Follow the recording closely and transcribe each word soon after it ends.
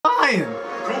flying.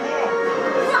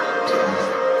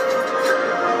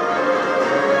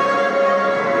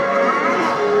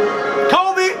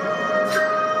 Kobe.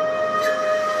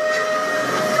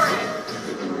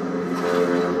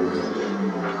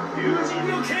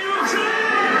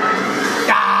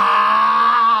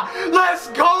 Ah, let's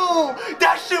go.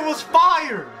 That shit was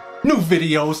fire. New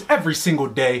videos every single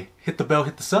day. Hit the bell,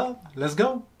 hit the sub. Let's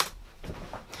go.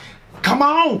 Come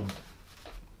on.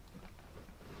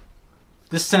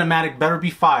 This cinematic better be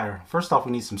fire. First off,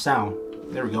 we need some sound.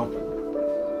 There we go.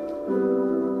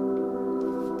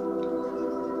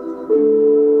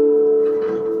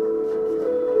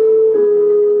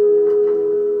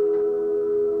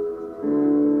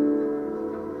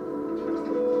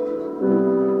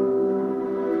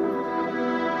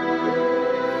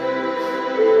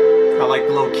 I like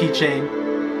the little keychain.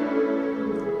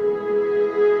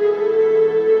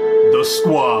 The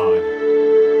squad.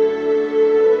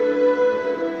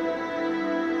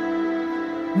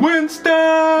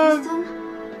 Winston!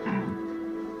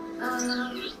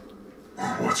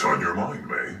 What's on your mind,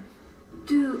 May?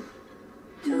 Do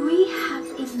we have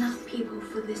enough people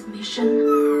for this mission?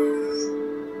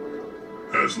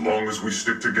 As long as we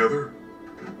stick together,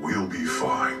 we'll be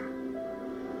fine.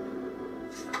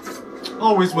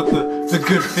 Always with the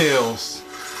good feels.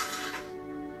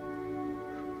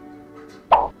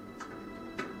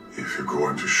 If you're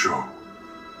going to show,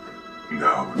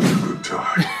 now is a good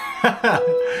time.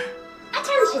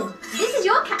 Attention! This is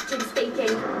your captain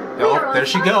speaking. Oh, there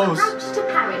she goes. Approach to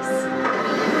Paris.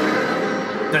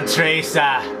 The Tracer.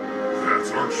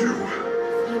 That's our cue.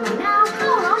 You may now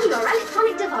power on your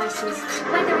electronic devices.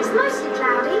 Weather is mostly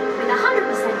cloudy, with a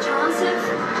 100% chance of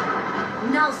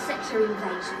null sector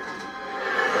invasion.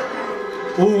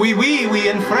 Oh, we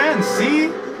in France, see?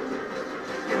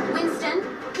 Winston,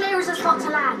 clear as a spot to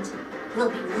land. We'll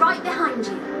be right behind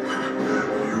you.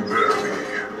 You better be.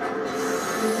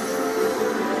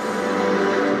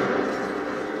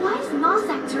 Why is Null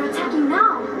sector attacking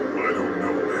now? I don't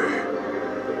know, May.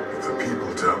 But the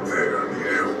people down there need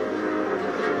help.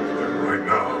 And right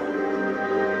now,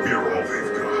 we are all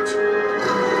they've got.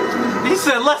 He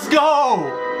said, let's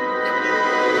go!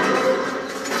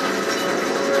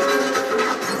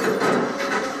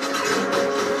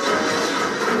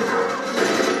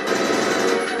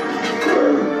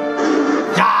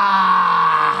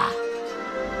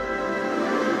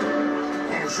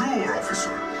 Bonjour,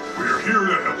 officer. We are here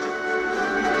to help.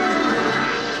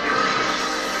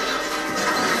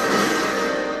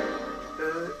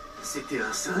 C'était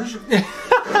un singe?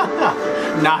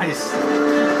 Nice.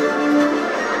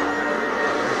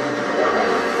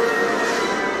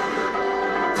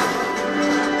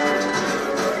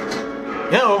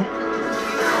 Yo.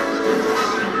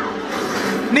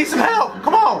 Need some help.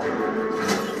 Come on.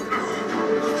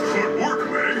 Good work,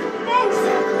 May. Thanks.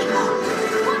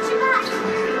 Watch your back.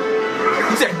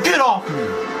 He said, get off me. Get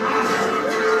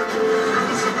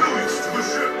the civilians to the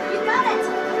ship. You got it.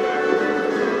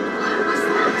 What was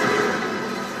that?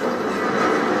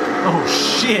 Oh,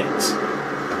 shit.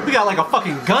 We got like a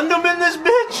fucking Gundam in this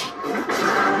bitch?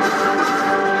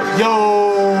 Yo.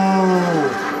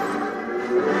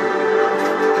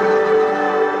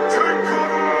 Take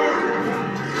cover!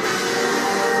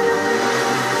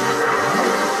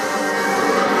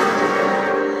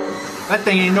 That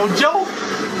thing ain't no joke.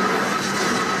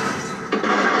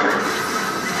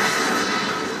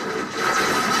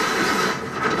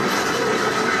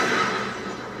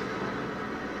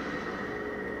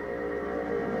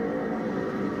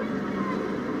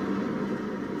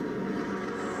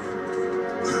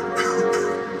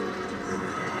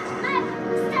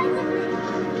 Stay with me.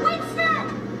 Winston!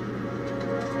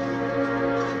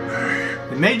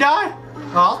 It may die?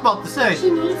 Oh, I was about to say. She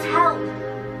needs help.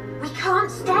 We can't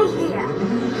stay here.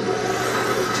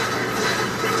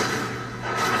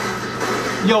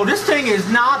 Yo, this thing is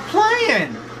not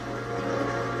playing.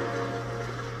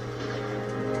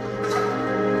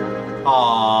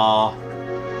 Aww.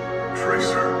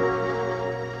 Tracer,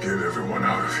 get everyone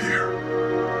out of here.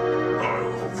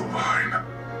 I'll hold the line.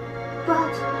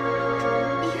 But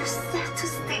you said to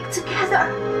stick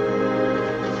together.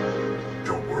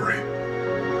 Don't worry.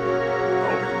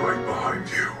 I'll be right behind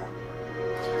you.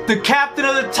 The captain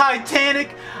of the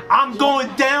Titanic, I'm going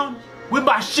down with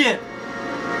my ship.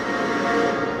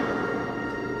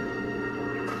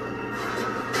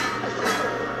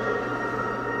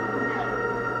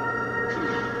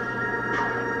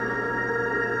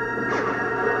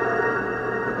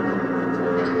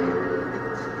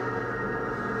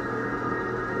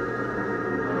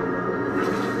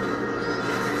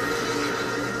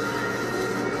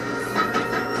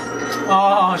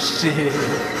 Oh shit.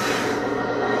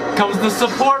 comes the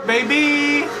support,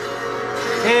 baby.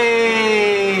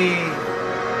 Hey.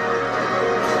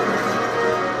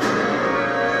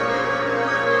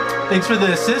 Thanks for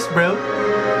the assist, bro.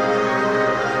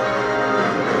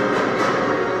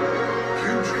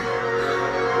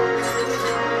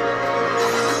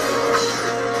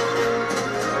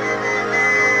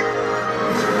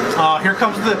 Oh,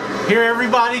 here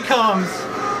everybody comes.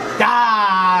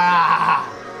 Ah!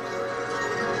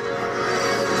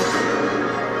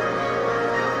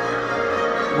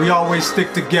 We always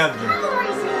stick together.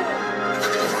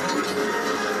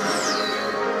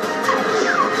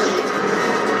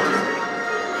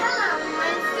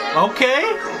 Okay.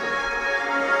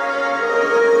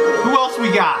 Who else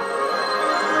we got?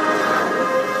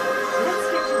 Let's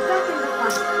get you back in the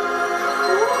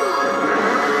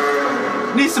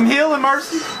fight. Need some healing,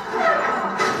 Mercy?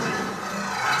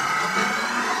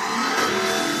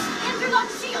 Interlock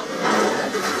shield.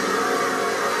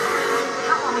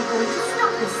 How are we going to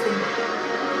stop this thing?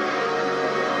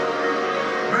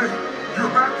 Hey,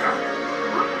 you're back now.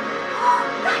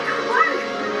 That could work.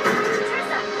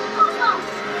 Trista, hold on.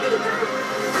 Here you go.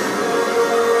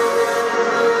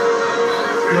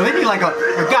 Yo, they need like a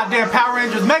goddamn Power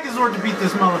Rangers Megazord to beat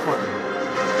this motherfucker.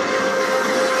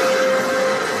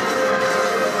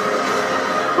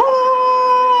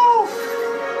 Woo!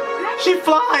 She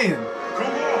flying. Come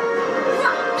on.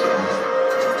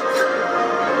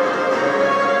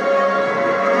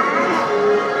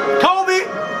 Kobe!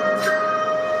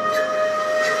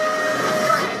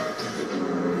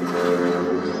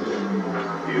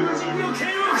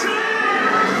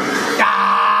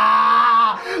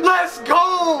 Ah! Let's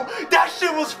go! That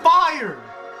shit was fire!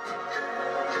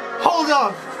 Hold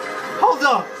up. Hold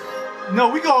up. No,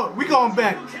 we going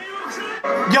back.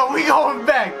 Yo, we going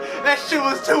back. That shit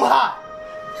was too hot.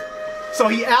 So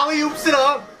he alley-oops it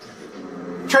up.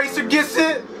 Tracer gets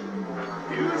it.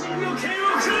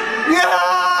 Yeah!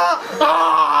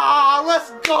 Ah!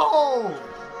 Let's go!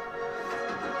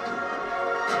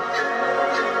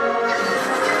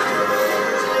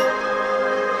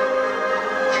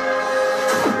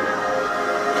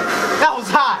 That was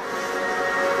hot.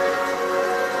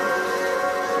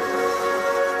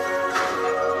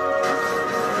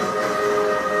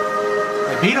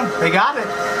 They beat him. They got it.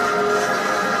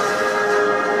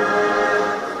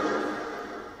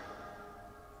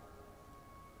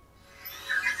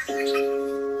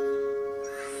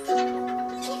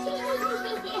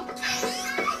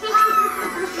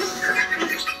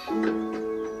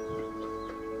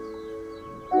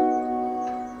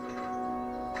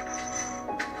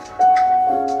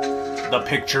 The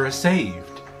picture is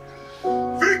saved.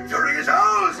 Victory is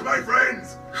ours, my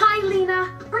friends! Hi, Lena.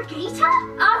 Brigitte?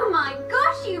 Oh my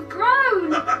gosh, you've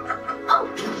grown. Oh,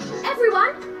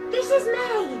 everyone, this is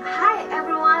May. Hi,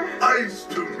 everyone. Nice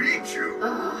to meet you.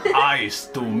 Nice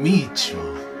to meet you.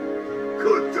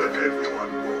 Good to have you on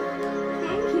board.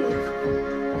 Thank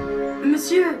you.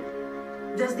 Monsieur,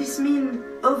 does this mean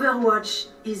Overwatch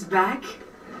is back?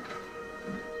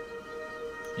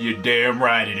 You're damn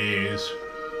right it is.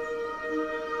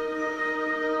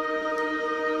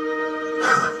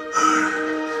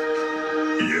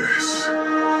 Yes.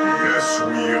 Yes,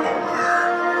 we are.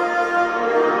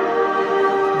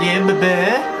 Yeah, baby.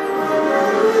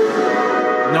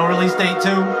 No release date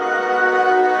too.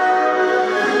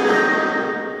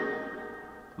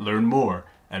 Learn more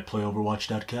at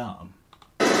playoverwatch.com.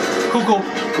 Cool.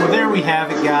 Well, there we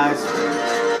have it, guys.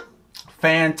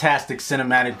 Fantastic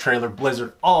cinematic trailer.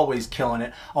 Blizzard always killing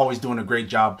it. Always doing a great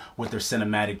job with their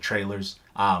cinematic trailers.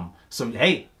 So,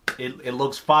 hey, it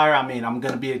looks fire. I mean, I'm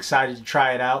going to be excited to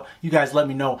try it out. You guys let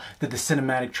me know that the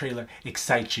cinematic trailer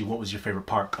excites you. What was your favorite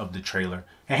part of the trailer?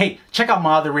 And hey, check out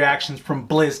my other reactions from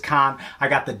Blizzcon. I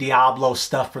got the Diablo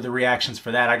stuff for the reactions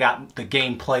for that. I got the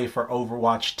gameplay for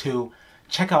Overwatch 2.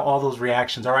 Check out all those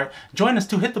reactions, all right? Join us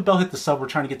too. Hit the bell, hit the sub. We're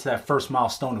trying to get to that first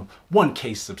milestone of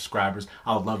 1K subscribers.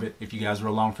 I would love it if you guys were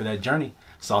along for that journey.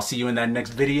 So I'll see you in that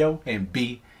next video, and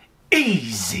be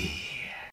easy.